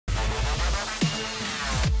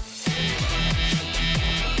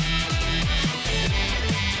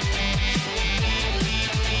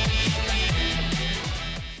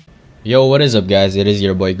Yo, what is up, guys? It is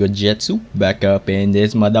your boy Gojetsu back up in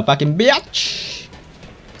this motherfucking bitch.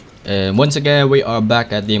 And once again, we are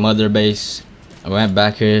back at the mother base. I went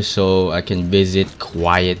back here so I can visit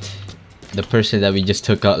Quiet, the person that we just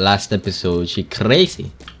took out last episode. She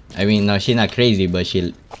crazy. I mean, no, she not crazy, but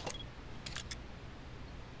she.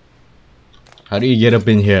 How do you get up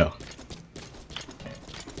in here,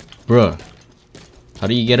 bruh? How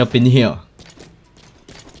do you get up in here?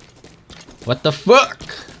 What the fuck?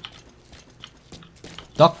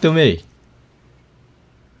 Talk to me.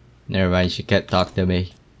 Never mind, she can't talk to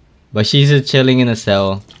me. But she's chilling in a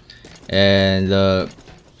cell. And the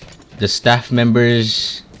staff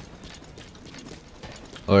members...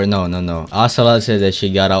 Or no. Ocelot said that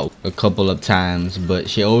she got out a couple of times. But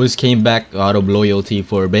she always came back out of loyalty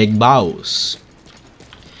for Big Boss.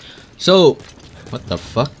 So, what the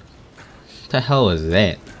fuck? What the hell was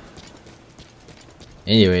that?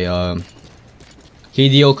 Anyway,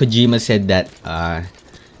 Hideo Kojima said that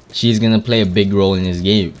she's gonna play a big role in this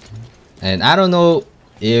game, and I don't know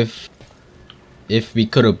if we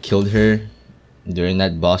could have killed her during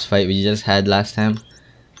that boss fight we just had last time.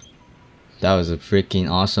 That was a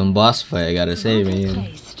freaking awesome boss fight, I gotta say,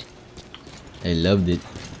 man. I loved it.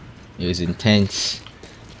 It was intense,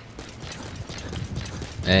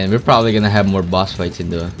 and we're probably gonna have more boss fights in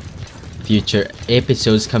the future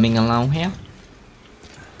episodes coming along here.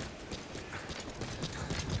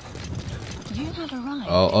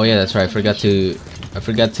 Oh yeah, that's right. I forgot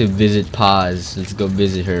to visit Paz. Let's go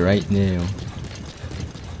visit her right now.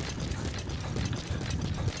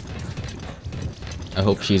 I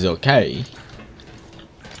hope she's okay.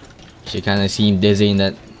 She kind of seemed dizzy in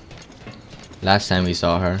that last time we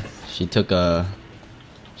saw her. She took a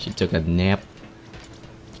nap.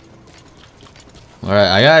 Alright,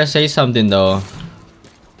 I gotta say something though.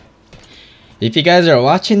 If you guys are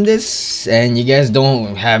watching this and you guys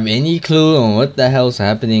don't have any clue on what the hell's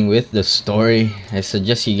happening with the story, I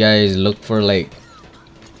suggest you guys look for like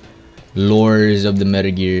lores of the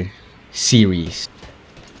Metal Gear series.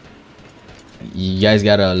 You guys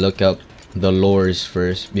gotta look up the lores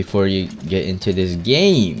first before you get into this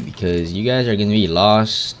game, because you guys are gonna be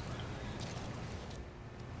lost.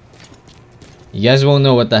 You guys won't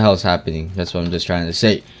know what the hell's happening. That's what I'm just trying to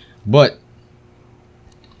say. But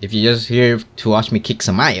if you're just here to watch me kick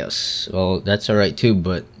some ass, well, that's alright too,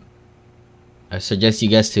 but I suggest you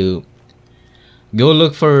guys to go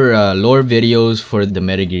look for lore videos for the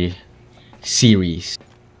Metal Gear series,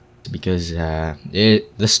 because the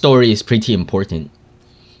story is pretty important.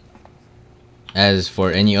 As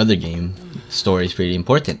for any other game, the story is pretty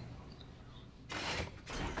important.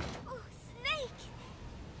 Oh, Snake!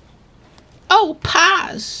 Oh,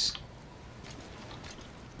 pause!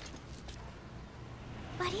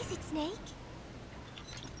 What is it, Snake?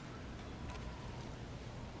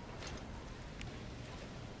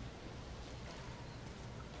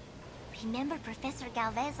 Remember Professor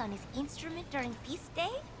Galvez on his instrument during Peace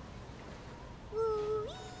Day?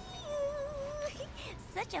 Woo-wee-oo.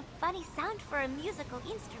 Such a funny sound for a musical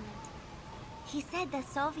instrument. He said the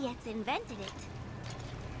Soviets invented it.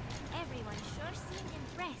 Everyone sure seemed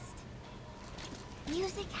impressed.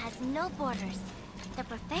 Music has no borders. The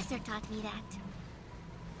professor taught me that.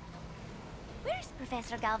 Where's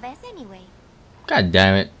Professor Galvez anyway? God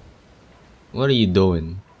damn it. What are you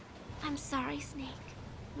doing? I'm sorry, Snake.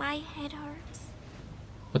 My head hurts.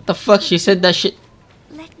 What the fuck? She said that shit.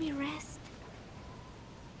 Let me rest.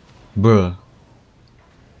 Bruh.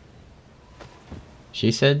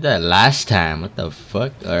 She said that last time. What the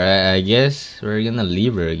fuck? Alright, I guess we're gonna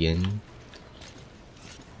leave her again.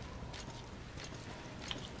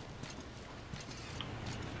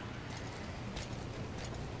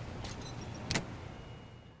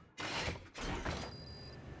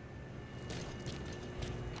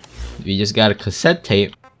 We just got a cassette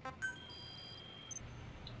tape.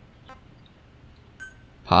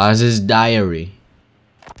 Paz's diary.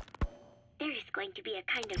 There is going to be a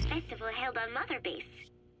kind of festival held on Mother Base.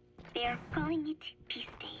 They are calling it Peace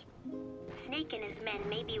Day. Snake and his men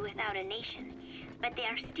may be without a nation, but they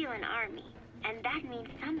are still an army, and that means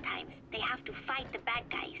sometimes they have to fight the bad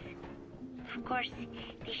guys. Of course,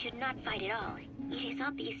 they should not fight at all. It is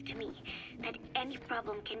obvious to me that any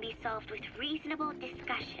problem can be solved with reasonable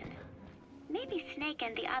discussion. Maybe Snake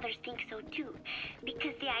and the others think so too,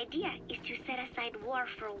 because the idea is to set aside war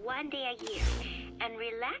for one day a year and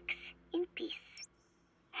relax in peace.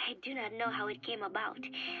 I do not know how it came about,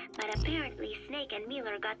 but apparently Snake and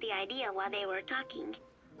Miller got the idea while they were talking,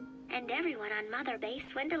 and everyone on Mother Base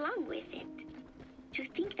went along with it. To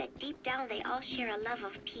think that deep down they all share a love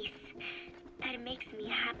of peace, that makes me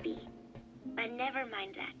happy. But never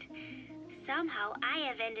mind that. somehow I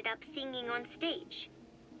have ended up singing on stage.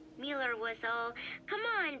 Miller was all, "Come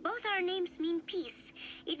on, both our names mean peace.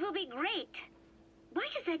 It will be great. Why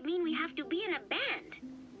does that mean we have to be in a band?"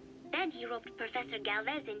 Then he roped Professor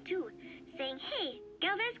Galvez in too, saying, "Hey,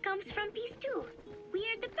 Galvez comes from peace too. We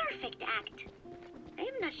are the perfect act." I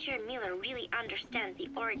am not sure Miller really understands the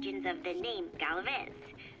origins of the name Galvez.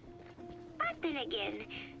 But then again,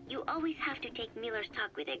 you always have to take Miller's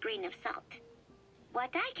talk with a grain of salt. What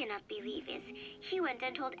I cannot believe is he went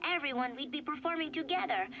and told everyone we'd be performing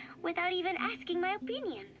together without even asking my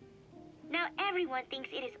opinion. Now everyone thinks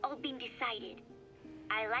it has all been decided.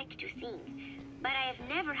 I like to sing, but I have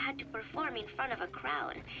never had to perform in front of a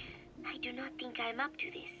crowd. I do not think I'm up to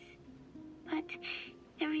this. But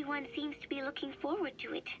everyone seems to be looking forward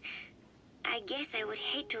to it. I guess I would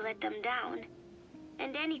hate to let them down.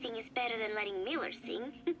 And anything is better than letting Miller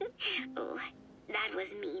sing. Oh, that was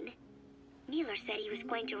mean. Miller said he was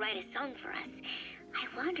going to write a song for us.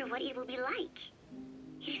 I wonder what it will be like.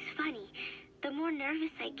 It is funny. The more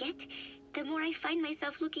nervous I get, the more I find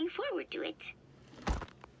myself looking forward to it.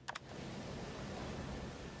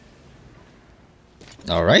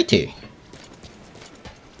 Alrighty.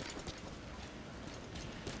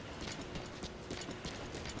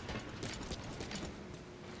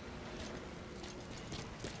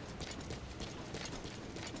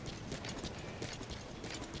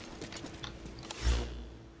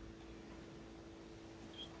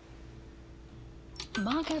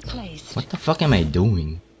 Marker placed. What the fuck am I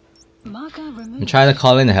doing? Marker I'm removed. trying to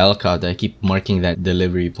call in a helicopter. I keep marking that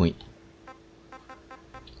delivery point.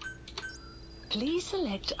 Please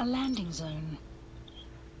select a landing zone.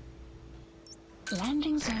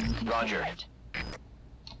 Landing zone confirmed. Roger.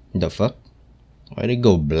 The fuck? Why'd it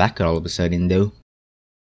go black all of a sudden though?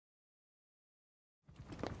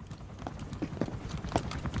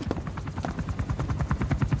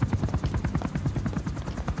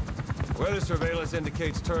 Weather surveillance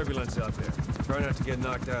indicates turbulence out there. Try not to get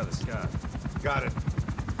knocked out of the sky. Got it.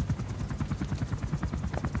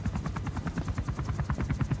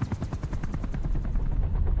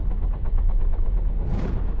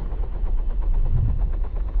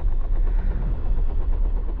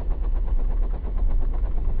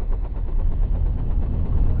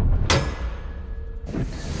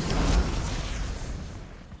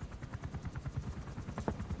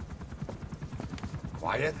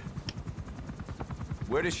 Quiet?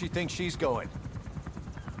 Where does she think she's going?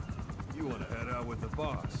 You want to head out with the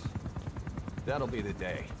boss? That'll be the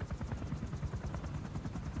day.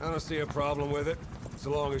 I don't see a problem with it,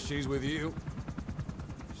 so long as she's with you.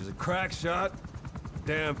 She's a crack shot,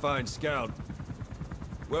 damn fine scout.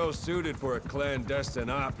 Well suited for a clandestine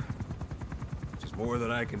op. Which is more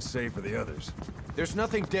than I can say for the others. There's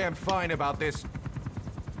nothing damn fine about this...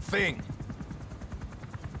 thing.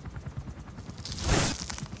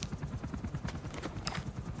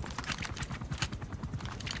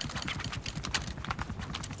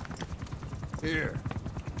 Here,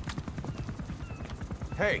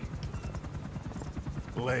 Hey,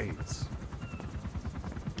 blades.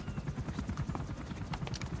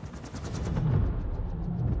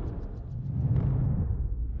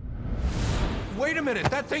 wait a minute,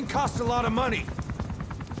 that thing costs a lot of money.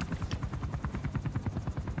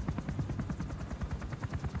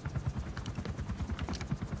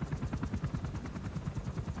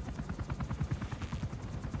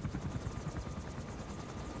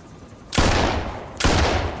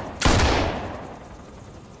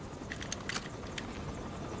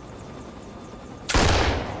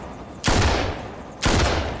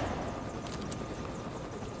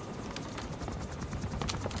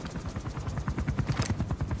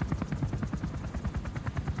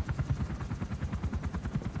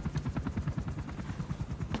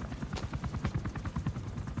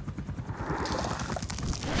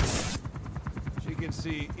 She can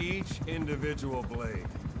see each individual blade.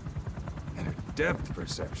 And her depth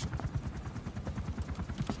perception.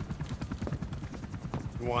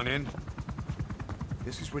 You want in?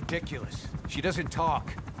 This is ridiculous. She doesn't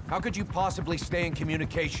talk. How could you possibly stay in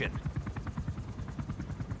communication?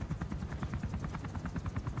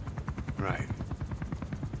 Right.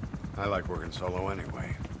 I like working solo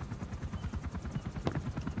anyway.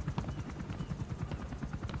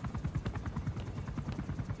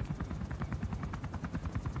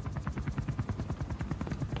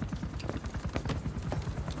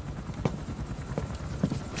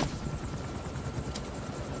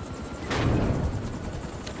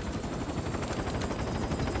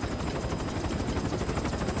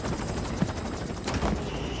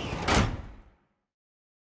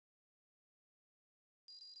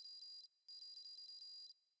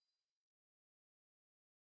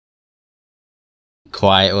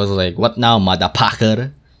 quiet. It was like, what now,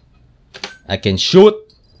 motherfucker? I can shoot.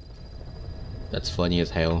 That's funny as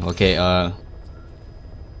hell. Okay, are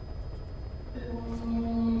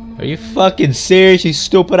you fucking serious, you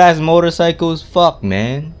stupid ass motorcycles? Fuck,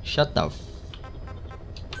 man. Shut the f.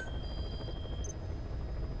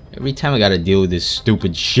 Every time I gotta deal with this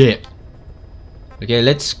stupid shit. Okay,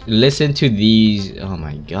 let's listen to these. Oh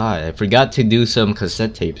my god, I forgot to do some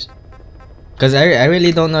cassette tapes. Cause I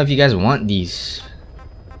really don't know if you guys want these.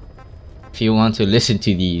 If you want to listen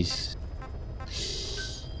to these.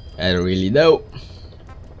 I don't really know.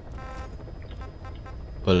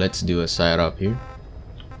 But let's do a side up here.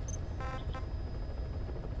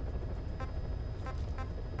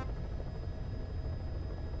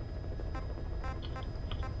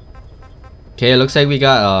 Okay, it looks like we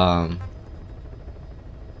got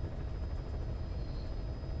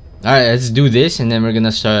alright, let's do this and then we're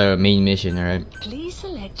gonna start our main mission, alright? Please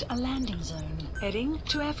select a landing zone. Heading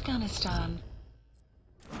to Afghanistan.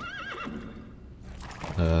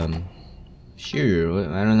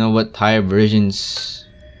 Sure. I don't know what higher versions.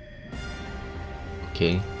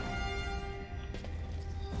 Okay.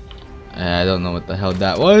 I don't know what the hell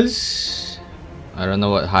that was. I don't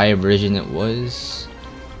know what higher version it was.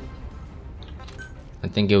 I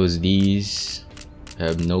think it was these. I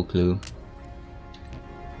have no clue.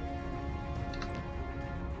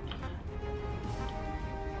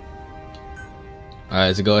 Alright,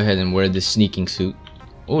 let's go ahead and wear this sneaking suit.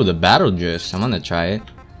 Oh, the battle dress. I'm gonna try it.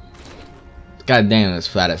 God damn, it's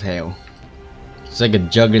flat as hell. It's like a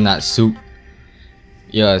juggernaut suit.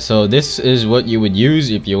 Yeah, so this is what you would use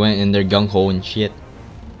if you went in there gung-ho and shit.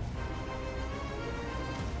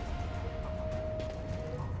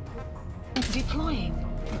 Deploying.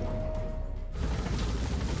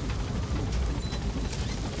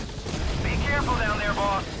 Be careful down there,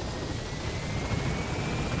 boss.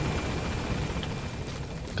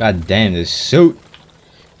 God damn, this suit.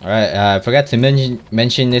 Alright, I forgot to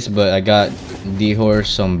mention this, but I got D-Horse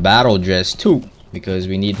some battle dress too, because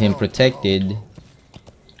we need him protected,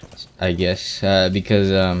 I guess,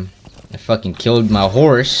 because I fucking killed my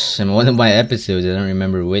horse in one of my episodes. I don't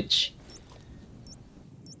remember which.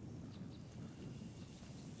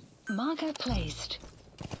 Marker placed.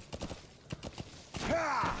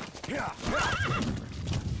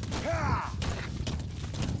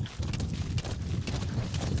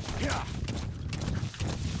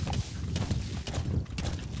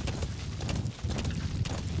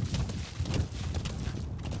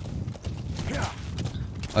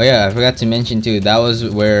 Oh yeah, I forgot to mention too, that was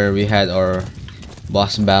where we had our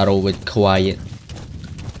boss battle with Quiet.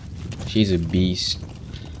 She's a beast.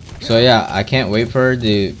 So yeah, I can't wait for her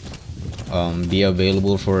to be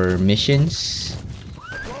available for missions,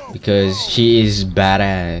 because she is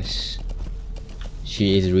badass.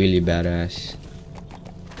 She is really badass.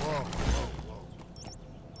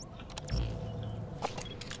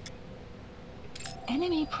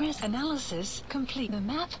 Enemy press analysis complete. The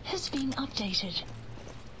map has been updated.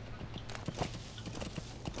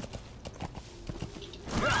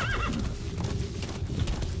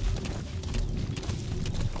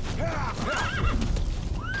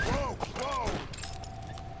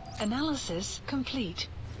 Analysis complete.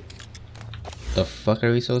 The fuck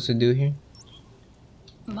are we supposed to do here?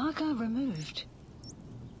 Marker removed.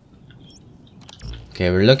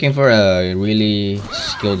 Okay, we're looking for a really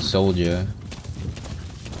skilled soldier.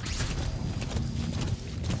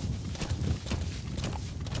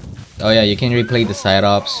 Oh yeah, you can replay the side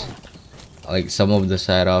ops. Like some of the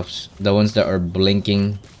side ops. The ones that are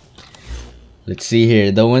blinking. Let's see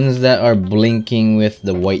here. The ones that are blinking with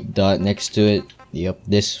the white dot next to it. Yep,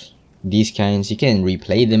 these kinds. You can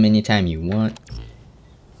replay them anytime you want.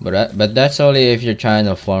 But that's only if you're trying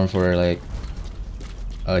to farm for like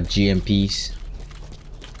GMPs.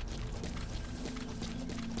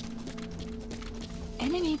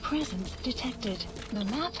 Enemy presence detected. The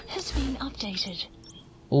map has been updated.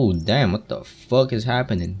 Oh damn, what the fuck is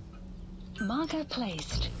happening? Marker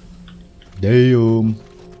placed. Damn.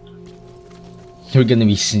 We're gonna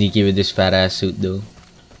be sneaky with this fat ass suit though.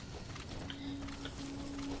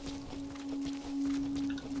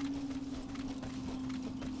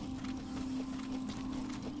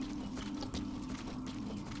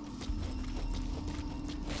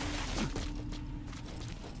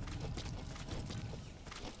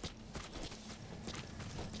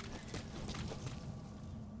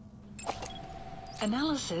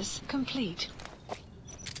 Analysis complete.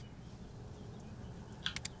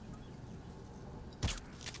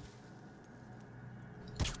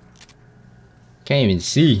 Can't even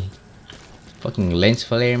see. Fucking lens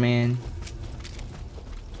flare, man.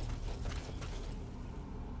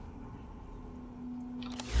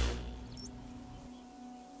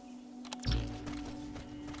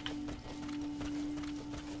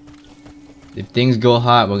 If things go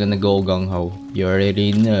hot, we're gonna go gung ho. You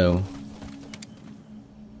already know.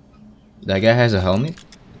 That guy has a helmet?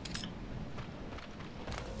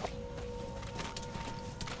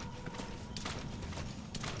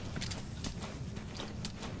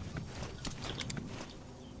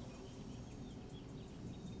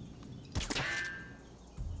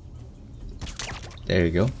 There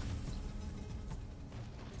you go.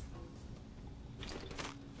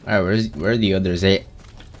 Alright, where are the others at?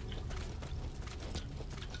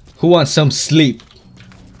 Who wants some sleep?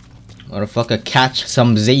 Motherfucker, catch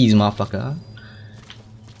some Z's, motherfucker.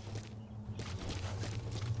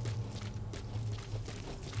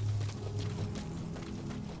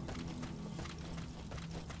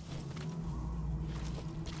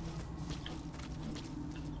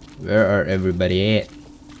 Where are everybody at?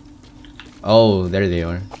 Oh, there they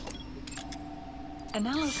are.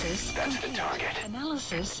 Analysis complete.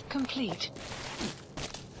 Analysis complete.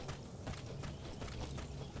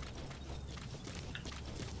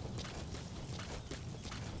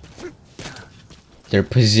 Their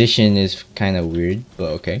position is kind of weird,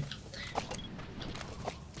 but okay.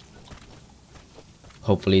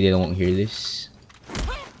 Hopefully they don't hear this.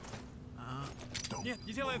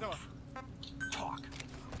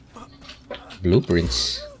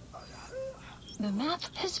 Blueprints. The map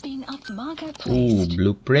has been marker Ooh, placed.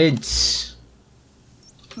 blueprints.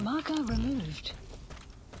 Marker removed.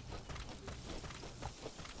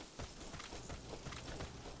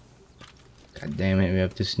 God damn it, we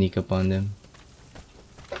have to sneak up on them.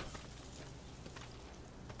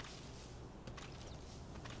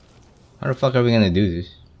 How the fuck are we gonna do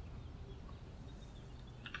this?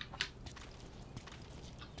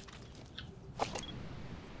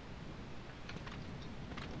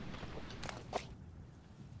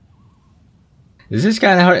 This is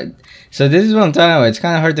kind of hard. So this is what I'm talking about. It's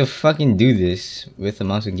kind of hard to fucking do this with the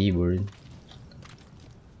mouse and keyboard.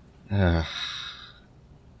 Ugh.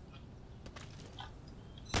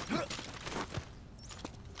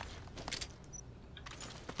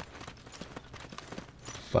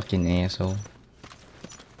 Fucking asshole.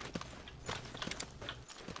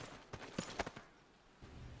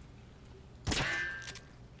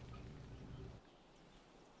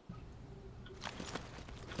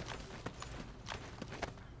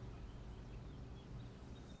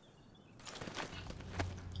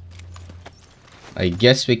 I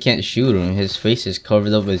guess we can't shoot him. His face is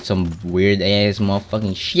covered up with some weird ass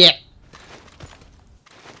motherfucking shit.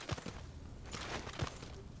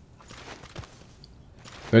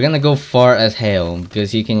 We're gonna go far as hell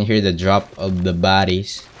because you can hear the drop of the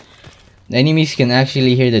bodies. The enemies can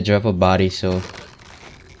actually hear the drop of bodies, so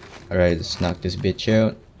alright, let's knock this bitch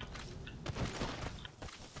out.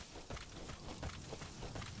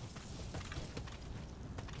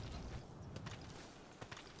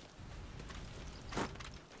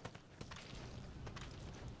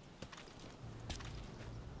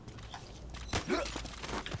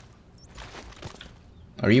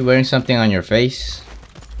 Are you wearing something on your face?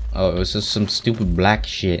 Oh, it was just some stupid black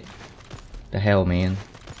shit. The hell, man.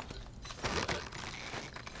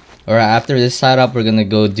 Alright, after this setup, we're gonna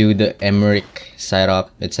go do the Emmerich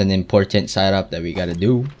setup. It's an important setup that we gotta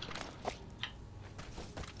do.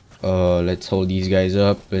 Let's hold these guys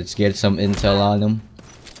up. Let's get some intel on them.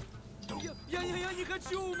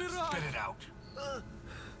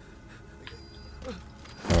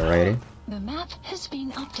 Alrighty. The map has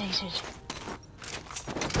been updated.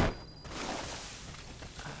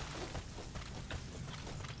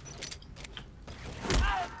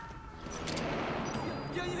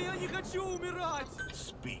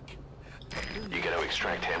 Speak. You gotta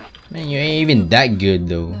extract him. Man, you ain't even that good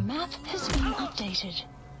though. The map has been updated.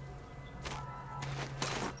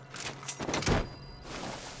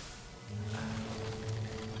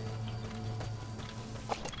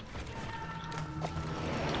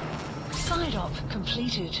 Side op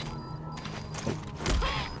completed.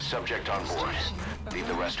 Subject on board. Leave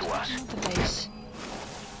the rest to us. The base.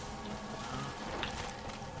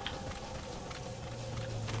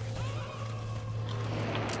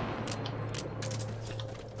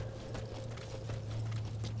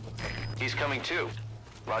 He's coming too.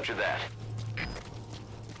 Roger that.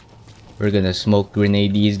 We're gonna smoke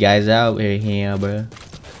grenade these guys out right here, bro.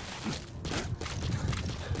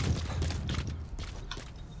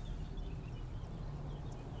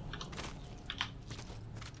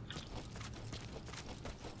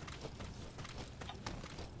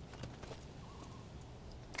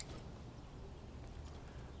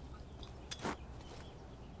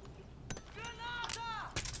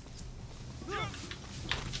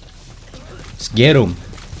 Let's get him.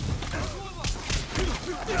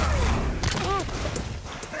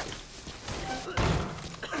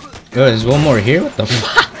 Oh, there's one more here? What the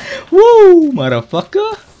fuck? Woo,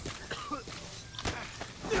 motherfucker!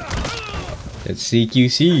 That's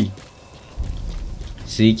CQC.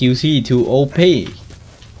 CQC to OP.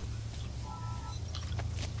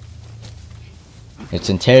 Let's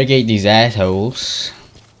interrogate these assholes.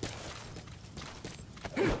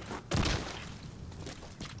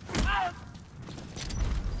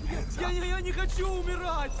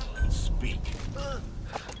 Speak.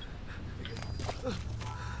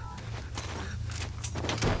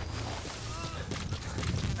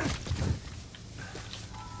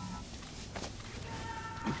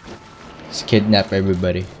 Let's kidnap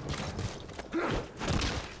everybody. You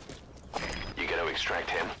gotta extract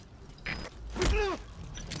him.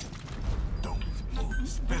 Don't move.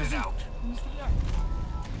 Spit it out.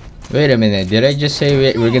 Wait a minute, did I just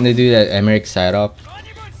say we're gonna do that Emmerich side up?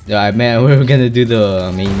 No, I meant we're gonna do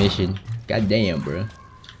the main mission. God damn, bro.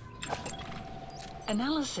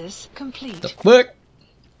 Analysis complete. The fuck?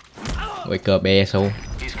 Wake up, asshole.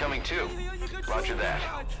 He's coming too. Roger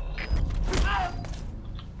that.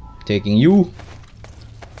 Taking you.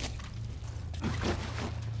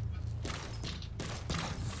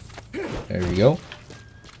 There we go.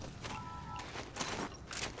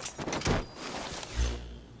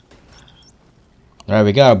 Alright,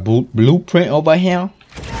 we got a blueprint over here.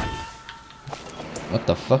 What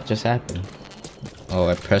the fuck just happened? Oh,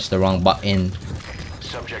 I pressed the wrong button.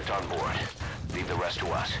 Subject on board. Leave the rest to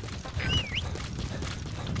us.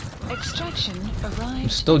 Extraction arrived. I'm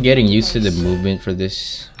still getting used to the movement for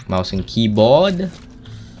this mouse and keyboard.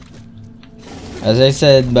 As I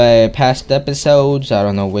said by past episodes, I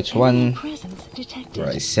don't know which one where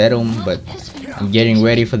I said them, but I'm getting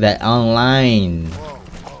ready for that online.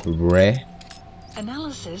 Bruh.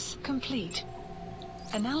 Analysis complete.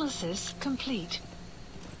 Analysis complete.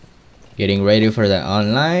 Getting ready for that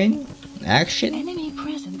online action. Enemy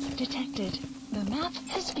presence detected. The map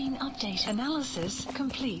has been updated. Analysis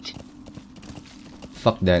complete.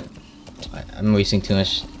 Fuck that. I'm wasting too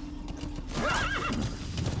much.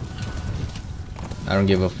 I don't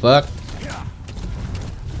give a fuck.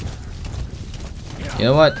 You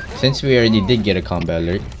know what? Since we already did get a combat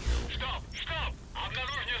alert.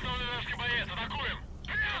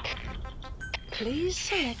 Please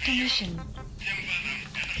select a mission.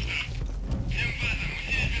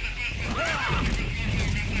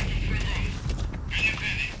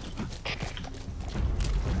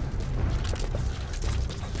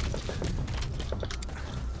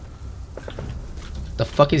 The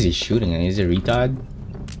fuck is he shooting at? Is it retard?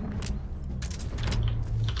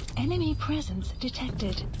 Enemy presence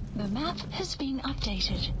detected. The map has been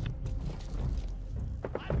updated.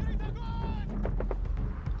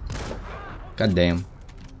 God damn.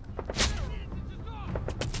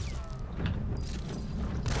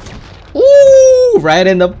 Ooh, right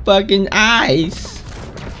in the fucking eyes.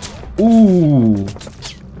 Ooh.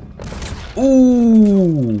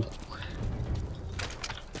 Ooh.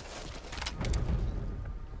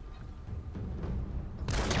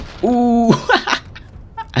 Ooh.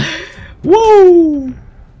 Woo.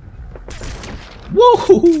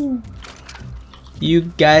 Woo. You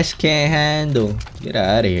guys can't handle. Get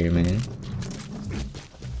out of here, man.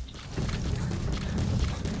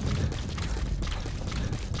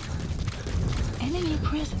 Enemy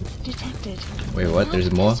presence detected. Wait, what?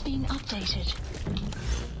 There's more? Has been updated.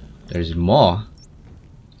 There's more?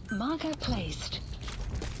 Marker placed.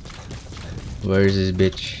 Where is this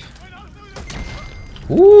bitch?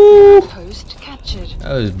 Ooh! Post captured.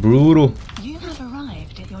 That was brutal. You have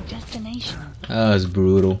arrived at your destination. That was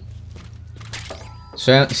brutal.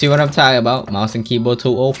 So, see what I'm talking about? Mouse and keyboard to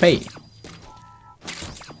OP.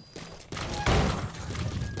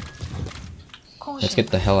 Let's get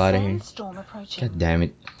the hell out of here. Sandstorm approaching. God damn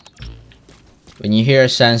it. When you hear a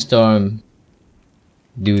sandstorm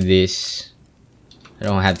do this, I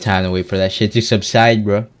don't have time to wait for that shit to subside,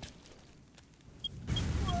 bro.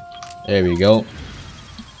 There we go.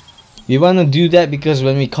 We want to do that because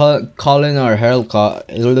when we call in our helicopter,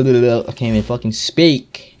 I can't even fucking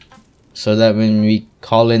speak. So that when we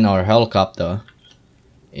call in our helicopter,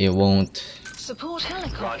 it won't. Support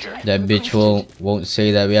helicopter. That bitch won't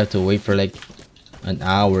say that we have to wait for like an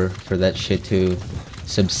hour for that shit to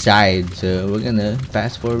subside. So we're gonna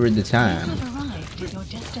fast forward the You time. have arrived at your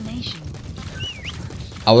destination.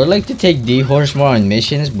 I would like to take D-Horse more on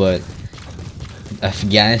missions, but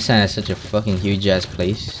Afghanistan is such a fucking huge ass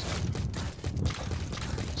place.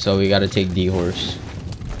 So we gotta take D-Horse.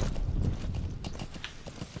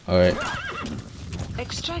 Alright.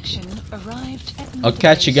 Extraction arrived at I'll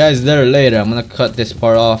catch you guys there later. I'm gonna cut this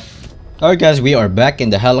part off. Alright guys, we are back in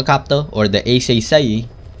the helicopter, or the ACC.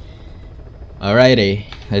 Alrighty,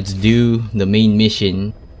 let's do the main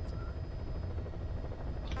mission.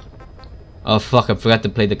 Oh fuck, I forgot to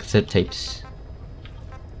play the cassette tapes.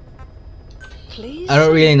 Please. I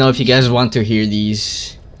don't really know if you guys want to hear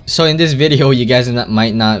these. So in this video, you guys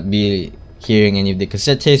might not be hearing any of the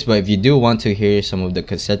cassette tapes, but if you do want to hear some of the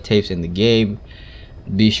cassette tapes in the game,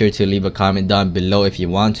 be sure to leave a comment down below if you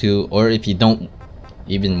want to, or if you don't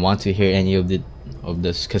even want to hear any of the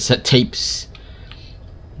cassette tapes.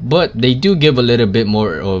 But they do give a little bit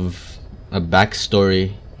more of a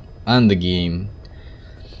backstory on the game.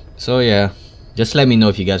 So yeah, just let me know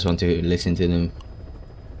if you guys want to listen to them.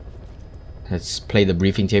 Let's play the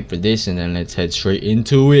briefing tape for this and then let's head straight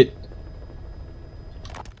into it.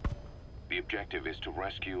 The objective is to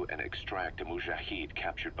rescue and extract a Mujahid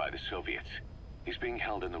captured by the Soviets. He's being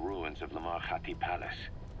held in the ruins of Lamar Khati Palace,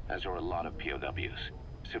 as are a lot of POWs.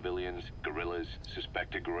 Civilians, guerrillas,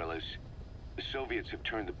 suspected guerrillas. The Soviets have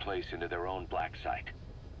turned the place into their own black site.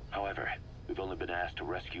 However, we've only been asked to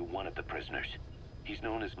rescue one of the prisoners. He's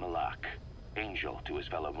known as Malak, angel to his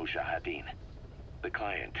fellow Mujahideen. The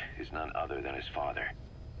client is none other than his father.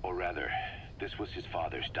 Or rather, this was his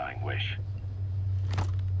father's dying wish.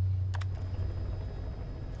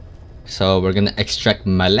 So we're gonna extract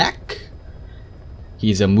Malak.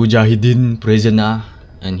 He's a Mujahideen prisoner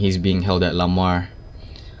and he's being held at Lamar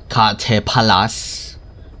Khati Palace.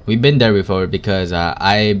 We've been there before because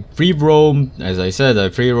I free roamed, as I said, I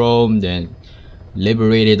free roamed and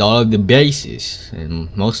liberated all of the bases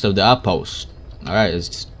and most of the outposts. Alright,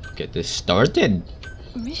 let's get this started.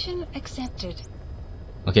 Mission accepted.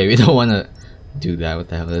 Okay, we don't want to do that. What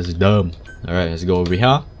the hell? That's dumb. Alright, let's go over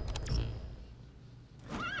here.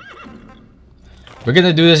 We're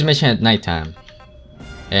gonna do this mission at nighttime.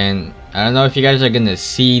 And I don't know if you guys are gonna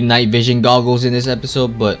see night vision goggles in this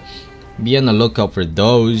episode, but be on the lookout for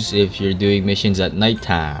those if you're doing missions at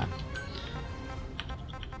nighttime.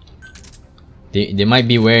 They might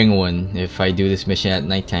be wearing one if I do this mission at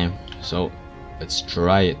nighttime. So let's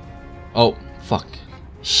try it. Oh fuck.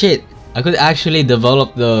 Shit. I could actually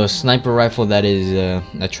develop the sniper rifle that is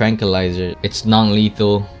a tranquilizer. It's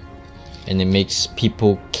non-lethal and it makes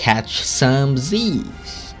people catch some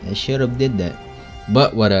Z's. I should have did that.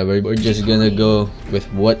 But whatever, we're just gonna go with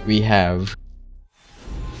what we have.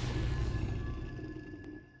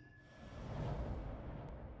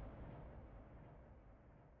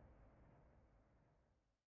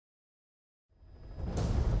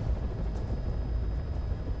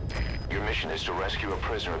 Your mission is to rescue a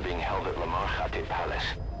prisoner being held at Lamar Khati Palace.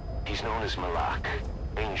 He's known as Malak,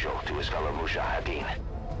 angel to his fellow Mujahideen.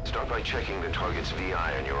 Start by checking the target's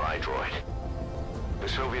VI on your iDroid. The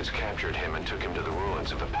Soviets captured him and took him to the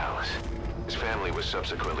ruins of the palace. His family was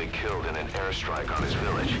subsequently killed in an airstrike on his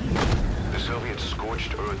village. The Soviet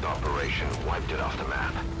scorched earth operation wiped it off the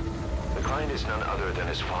map. The client is none other than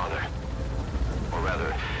his father. Or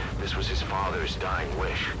rather, this was his father's dying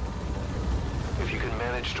wish. If you can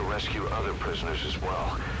manage to rescue other prisoners as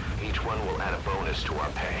well, each one will add a bonus to our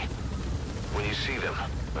pay. When you see them,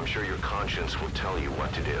 I'm sure your conscience will tell you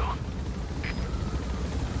what to do.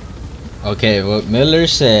 Okay, what Miller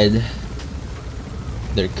said,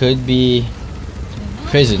 there could be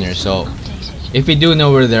prisoners, so if we do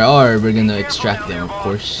know where they are, we're gonna extract them, of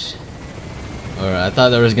course. Or I thought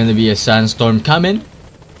there was gonna be a sandstorm coming.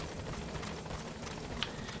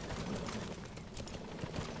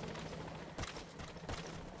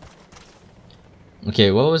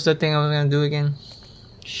 Okay, what was the thing I was gonna do again?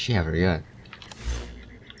 Shit, I forgot.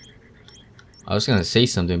 I was gonna say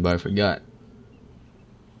something, but I forgot.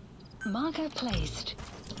 Marker placed.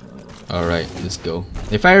 Alright, let's go.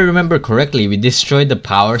 If I remember correctly, we destroyed the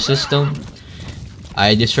power system.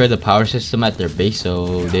 I destroyed the power system at their base,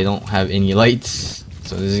 so they don't have any lights.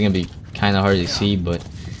 So this is gonna be kind of hard to see, but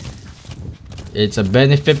it's a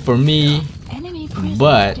benefit for me.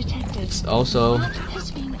 But it's also...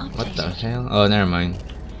 What the hell? Oh, never mind.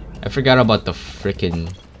 I forgot about the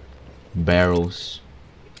freaking barrels.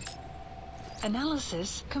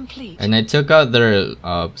 Analysis complete. And I took out their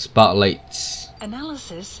spotlights.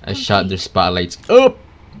 Analysis I shot their spotlights up.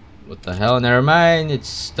 What the hell? Never mind. It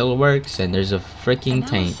still works. And there's a freaking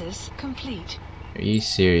tank. Analysis complete. Are you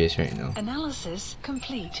serious right now? Analysis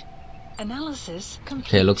complete. Analysis complete.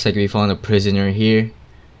 Okay, looks like we found a prisoner here.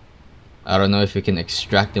 I don't know if we can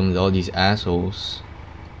extract them with all these assholes.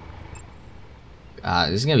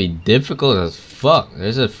 This is gonna be difficult as fuck.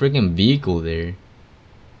 There's a freaking vehicle there.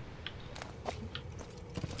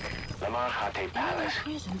 Lamar Khati Palace.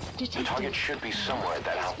 The target should be somewhere at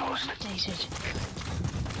that outpost.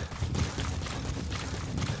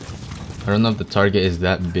 I don't know if the target is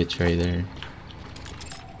that bitch right there.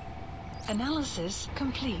 Analysis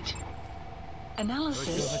complete.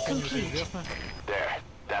 Analysis complete. There,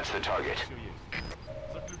 that's the target.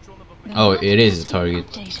 The Oh, map it is has a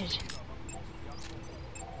target. been updated.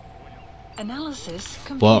 Analysis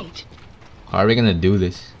Well, complete. how are we gonna do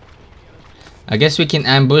this? I guess we can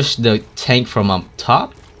ambush the tank from up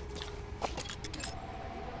top?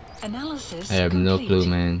 Analysis I have no clue,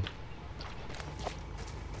 man.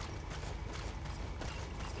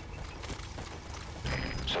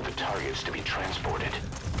 So the target's to be transported,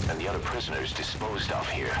 and the other prisoners disposed of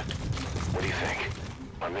here. What do you think?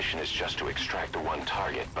 Our mission is just to extract the one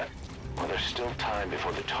target, but well, there's still time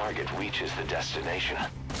before the target reaches the destination.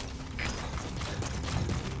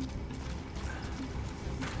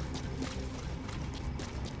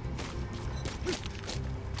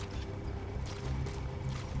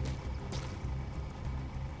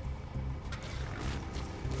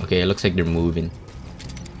 Okay, it looks like they're moving.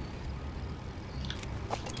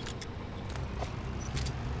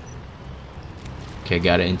 Okay,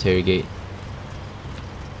 gotta interrogate.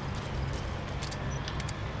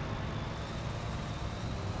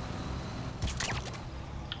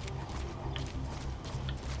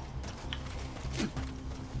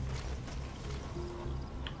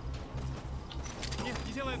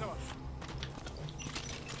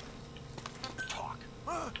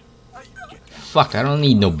 Fuck, I don't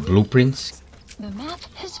need no blueprints. The map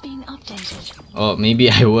has been updated. Oh, maybe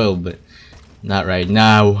I will, but not right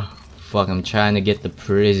now. Fuck, I'm trying to get the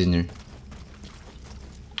prisoner.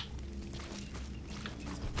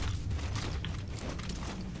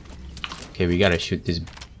 Okay, we gotta shoot this.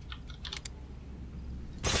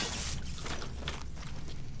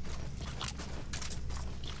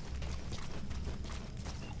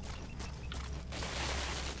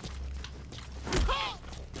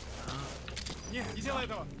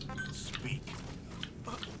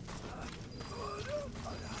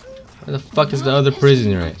 Where the fuck is the other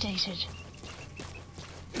prisoner at? Updated.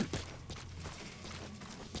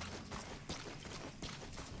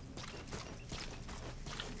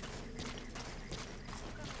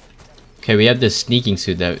 Okay, we have the sneaking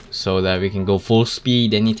suit so that we can go full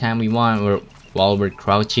speed anytime we want or while we're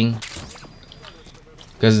crouching.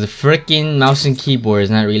 Because the freaking mouse and keyboard is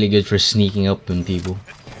not really good for sneaking up on people.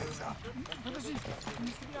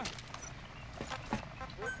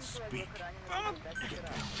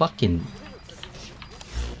 Fucking.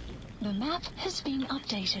 The map has been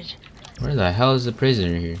updated. Where the hell is the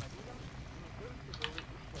prisoner here?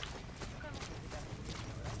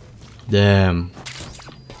 Damn.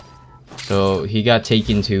 So he got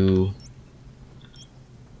taken to.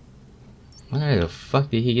 Where the fuck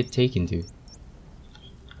did he get taken to?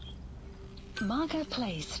 Marker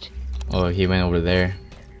placed. Oh, he went over there.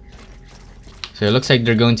 So it looks like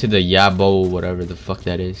they're going to the Yabo, whatever the fuck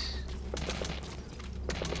that is.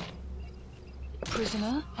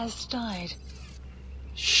 Prisoner has died.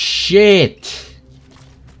 Shit!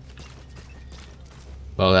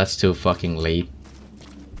 Well, that's too fucking late.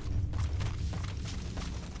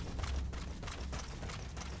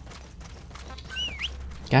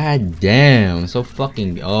 God damn, so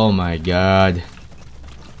fucking. Oh my god.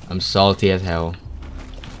 I'm salty as hell.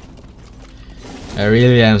 I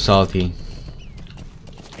really am salty.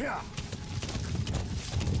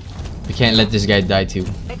 We can't let this guy die too.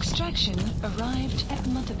 Extraction arrived at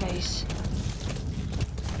Mother Base.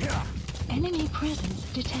 Enemy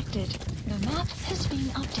presence detected. The map has been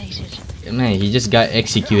updated. Man, he just got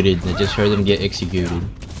executed. I just heard him get executed.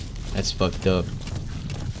 That's fucked up.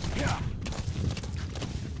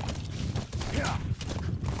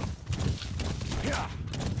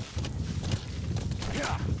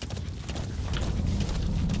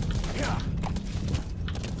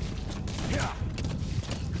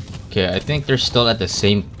 Okay, I think they're still at the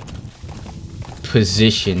same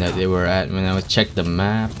position that they were at when I checked the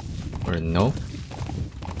map. Or no?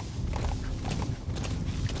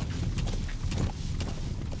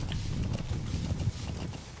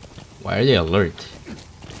 Why are they alert?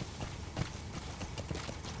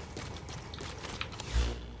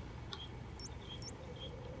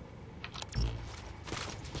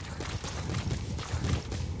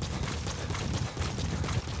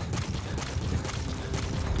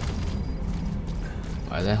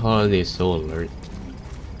 Why the hell are they so alert?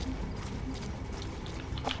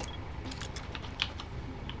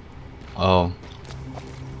 Oh.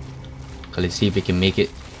 Okay, let's see if we can make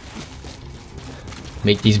it.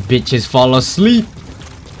 Make these bitches fall asleep!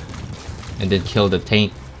 And then kill the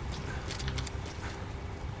tank.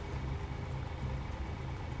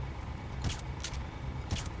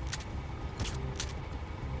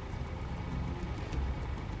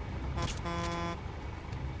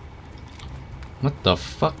 What the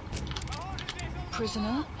fuck?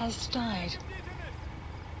 Prisoner has died.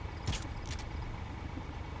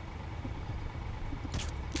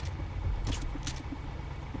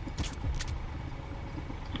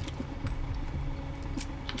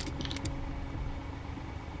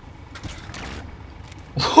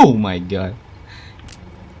 Oh my god.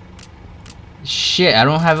 Shit, I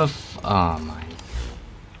don't have a oh my.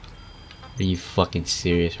 Are you fucking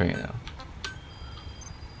serious right now?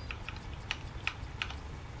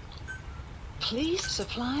 Please,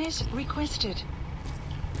 supplies requested.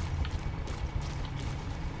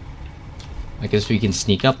 I guess we can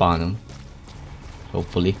sneak up on him.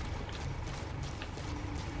 Hopefully.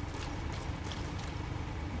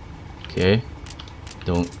 Okay.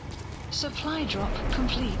 Don't. Supply drop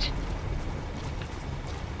complete.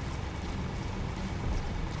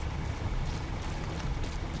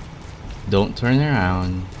 Don't turn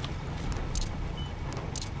around.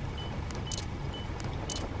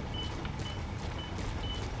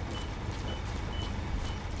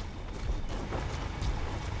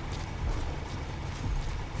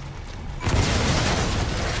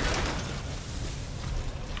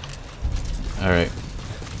 Alright.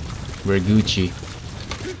 We're Gucci.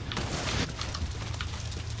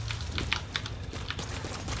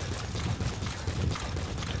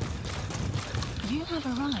 You have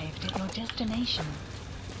arrived at your destination.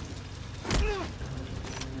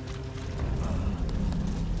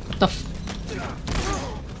 What the f-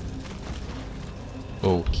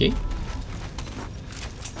 Okay.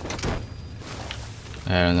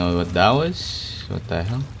 I don't know what that was. What the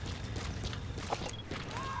hell?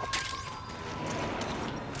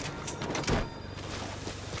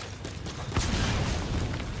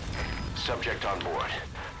 Subject on board.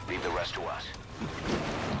 Leave the rest to us.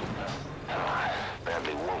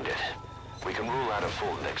 Badly wounded. We can rule out a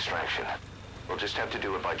full extraction. We'll just have to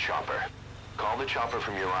do it by chopper. Call the chopper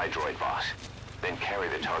from your iDroid, boss. Then carry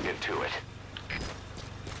the target to it.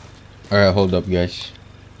 Alright, hold up, guys.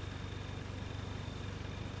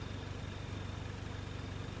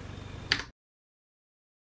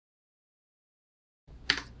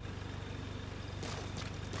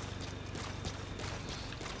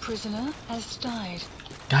 Prisoner has died.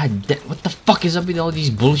 God damn, what the fuck is up with all these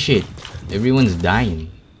bullshit? Everyone's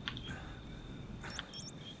dying.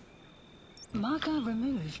 Marker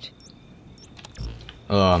removed.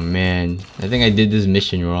 Oh man, I think I did this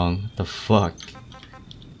mission wrong. What the fuck?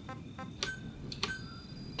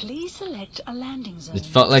 Please select a landing zone. It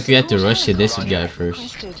felt like we had to rush to this guy first.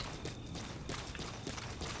 Requested.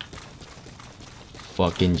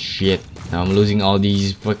 Fucking shit. Now I'm losing all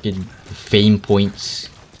these fucking fame points.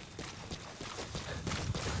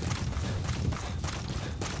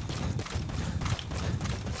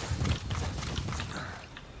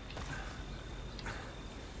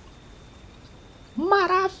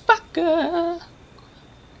 Motherfucker!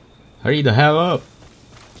 Hurry the hell up!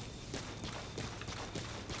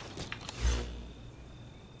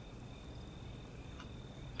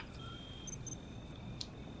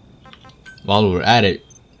 While we're at it,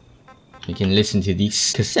 we can listen to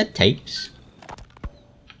these cassette tapes.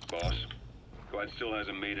 Boss, Glad still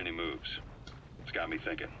hasn't made any moves. It's got me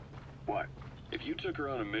thinking. What? If you took her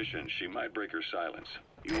on a mission, she might break her silence.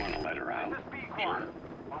 You want to let her out? Sure.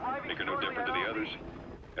 Make her no different to the others.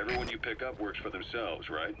 Everyone you pick up works for themselves,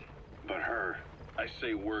 right? But her. I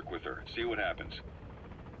say work with her. See what happens.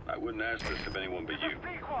 I wouldn't ask this of anyone but you.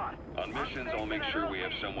 On missions, I'll make sure we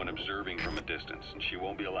have someone observing from a distance, and she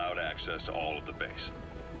won't be allowed access to all of the base.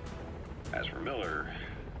 As for Miller,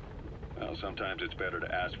 well, sometimes it's better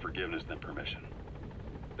to ask forgiveness than permission.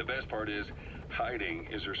 The best part is, hiding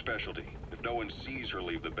is her specialty. If no one sees her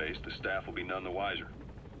leave the base, the staff will be none the wiser.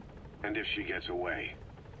 And if she gets away?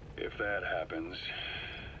 If that happens,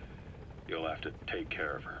 you'll have to take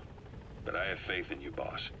care of her. But I have faith in you,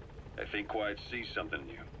 boss. I think Quiet sees something in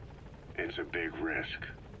you. It's a big risk.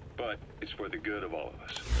 But it's for the good of all of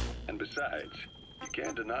us. And besides, you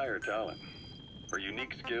can't deny her talent. Her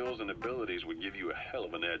unique skills and abilities would give you a hell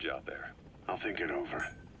of an edge out there. I'll think it over.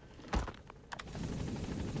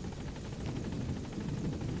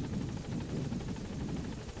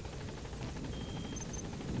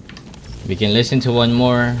 We can listen to one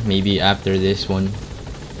more, maybe after this one.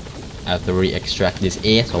 After we extract this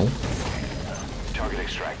asshole. Target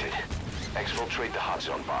extracted. Exfiltrate the hot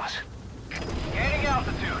zone, boss. Gaining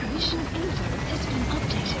altitude. Mission info has been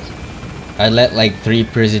updated. I let like 3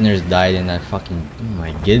 prisoners die and I fucking... Oh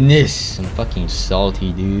my goodness. I'm fucking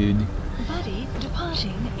salty, dude. Buddy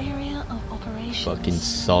departing area of operations. Fucking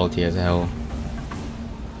salty as hell.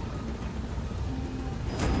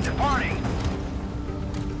 Departing.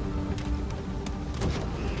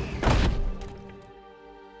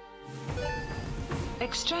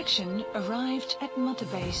 Extraction arrived at Mother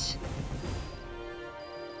Base.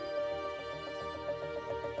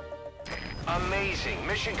 Amazing.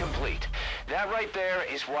 Mission complete. That right there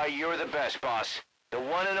is why you're the best, boss. The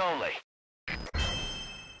one and only.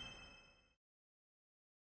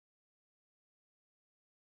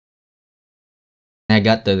 I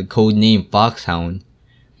got the code name Foxhound.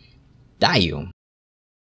 Damn.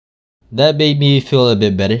 That made me feel a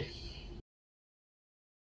bit better.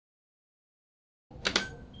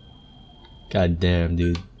 God damn,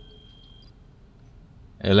 dude.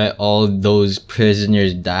 I let all those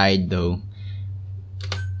prisoners died though.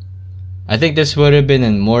 I think this would have been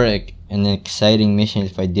an exciting mission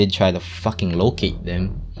if I did try to fucking locate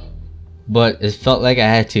them. But it felt like I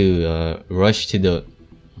had to rush to the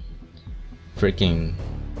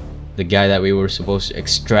guy that we were supposed to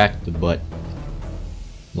extract, but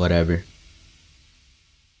whatever.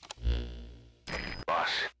 Boss,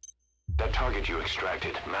 that target you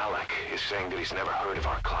extracted, Malik, is saying that he's never heard of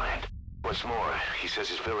our client. What's more, he says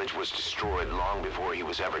his village was destroyed long before he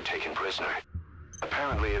was ever taken prisoner.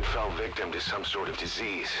 Apparently it fell victim to some sort of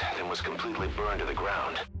disease, then was completely burned to the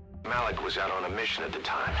ground. Malik was out on a mission at the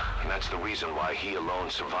time, and that's the reason why he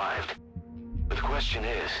alone survived. But the question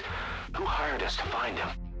is, who hired us to find him?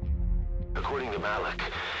 According to Malik,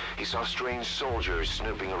 he saw strange soldiers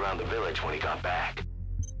snooping around the village when he got back.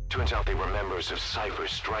 Turns out they were members of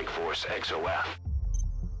Cypher's strike force XOF.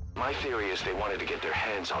 My theory is they wanted to get their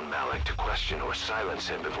hands on Malik to question or silence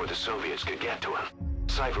him before the Soviets could get to him.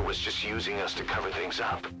 Cypher was just using us to cover things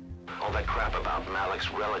up. All that crap about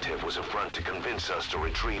Malik's relative was a front to convince us to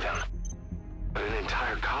retrieve him. But an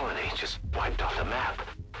entire colony just wiped off the map.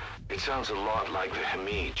 It sounds a lot like the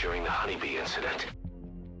Hamid during the Honeybee incident.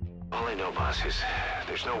 All I know, boss, is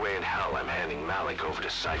there's no way in hell I'm handing Malik over to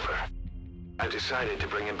Cypher. I've decided to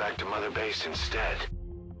bring him back to Mother Base instead.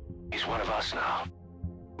 He's one of us now.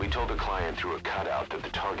 We told the client through a cutout that the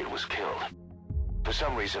target was killed. For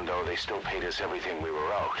some reason, though, they still paid us everything we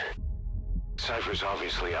were owed. Cypher's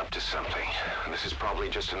obviously up to something, and this is probably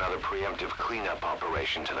just another preemptive cleanup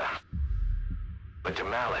operation to them. But to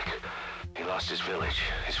Malik, he lost his village,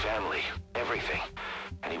 his family, everything,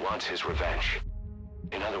 and he wants his revenge.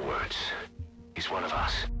 In other words, he's one of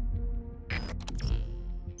us.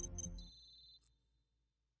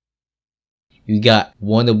 We got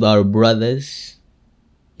one of our brothers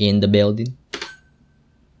in the building.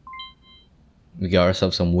 We got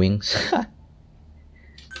ourselves some wings.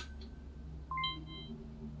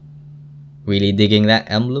 Really digging that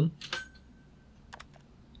emblem.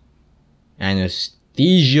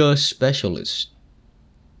 Anesthesia specialist.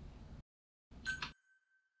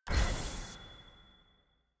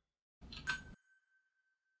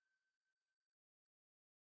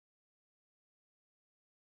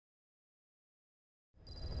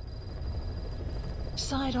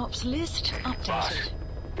 Side ops list updated.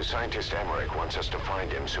 The scientist Emmerich wants us to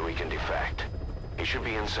find him so he can defect. He should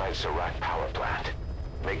be inside Serac power plant.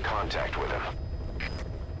 Make contact with him.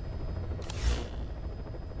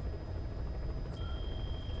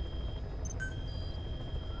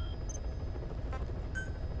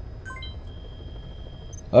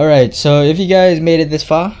 Alright, so if you guys made it this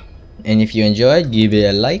far, and if you enjoyed, give it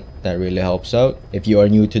a like. That really helps out. If you are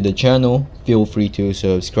new to the channel, feel free to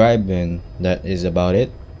subscribe, and that is about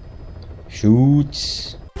it.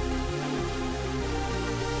 Shoots.